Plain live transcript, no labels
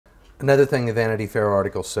Another thing the Vanity Fair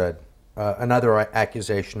article said, another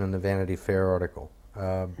accusation in the Vanity Fair article.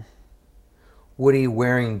 Woody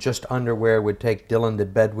wearing just underwear would take Dylan to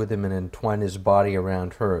bed with him and entwine his body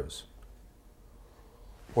around hers.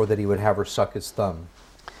 Or that he would have her suck his thumb.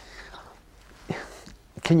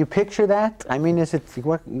 Can you picture that? I mean, is it,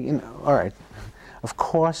 what, you know, all right. Of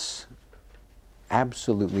course,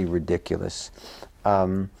 absolutely ridiculous.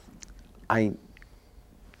 There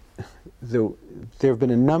have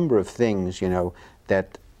been a number of things, you know,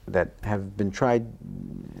 that have been tried,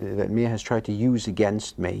 that Mia has tried to use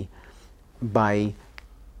against me by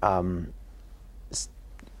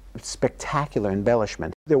spectacular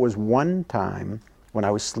embellishment. There was one time when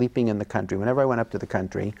I was sleeping in the country, whenever I went up to the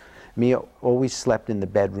country, Mia always slept in the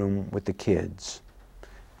bedroom with the kids,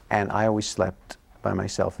 and I always slept by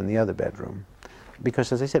myself in the other bedroom.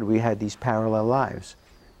 Because, as I said, we had these parallel lives.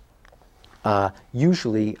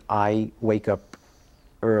 Usually, I wake up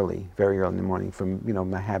early, very early in the morning, from, you know,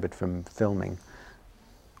 my habit from filming.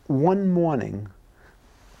 One morning,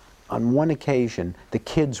 on one occasion, the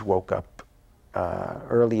kids woke up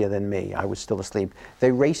earlier than me. I was still asleep.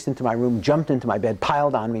 They raced into my room, jumped into my bed,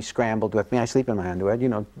 piled on me, scrambled with me. I sleep in my underwear, you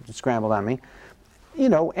know, scrambled on me. You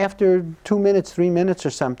know, after 2 minutes, 3 minutes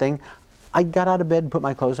or something, I got out of bed and put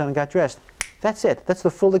my clothes on and got dressed. That's it. That's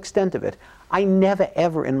the full extent of it. I never,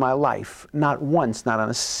 ever in my life, not once, not on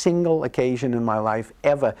a single occasion in my life,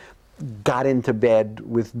 ever got into bed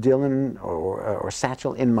with Dylan or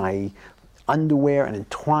Satchel in my underwear and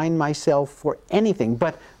entwined myself for anything.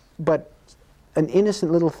 But an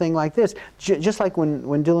innocent little thing like this, just like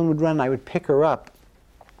when Dylan would run, I would pick her up.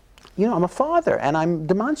 You know, I'm a father, and I'm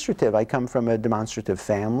demonstrative. I come from a demonstrative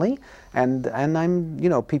family, and I'm, you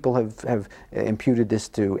know, people have imputed this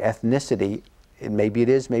to ethnicity. Maybe it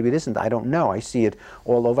is, maybe it isn't. I don't know. I see it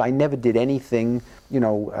all over. I never did anything, you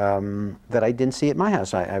know, that I didn't see at my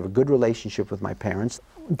house. I have a good relationship with my parents.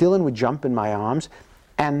 Dylan would jump in my arms,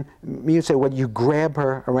 and me would say, well, you grab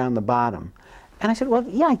her around the bottom. And I said, well,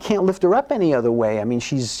 yeah, I can't lift her up any other way. I mean,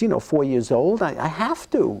 she's, you know, 4 years old. I have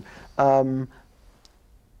to.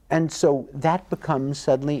 And so that becomes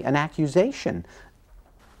suddenly an accusation.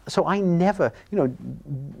 So I never, you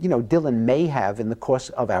know, Dylan may have, in the course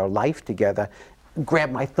of our life together,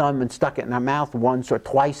 grabbed my thumb and stuck it in her mouth once or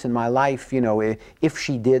twice in my life, you know, if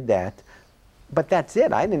she did that. But that's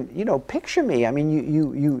it. I didn't, you know, picture me. I mean,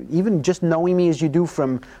 you even just knowing me as you do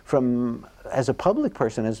from as a public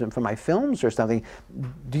person, as from my films or something,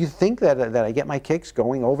 do you think that I get my kicks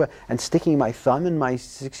going over and sticking my thumb in my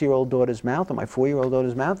 6-year-old daughter's mouth or my 4-year-old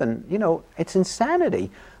daughter's mouth? And, you know, it's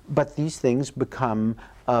insanity. But these things become,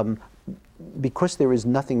 because there is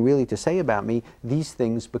nothing really to say about me, these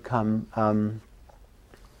things become,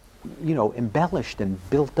 you know, embellished and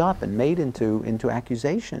built up and made into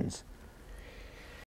accusations.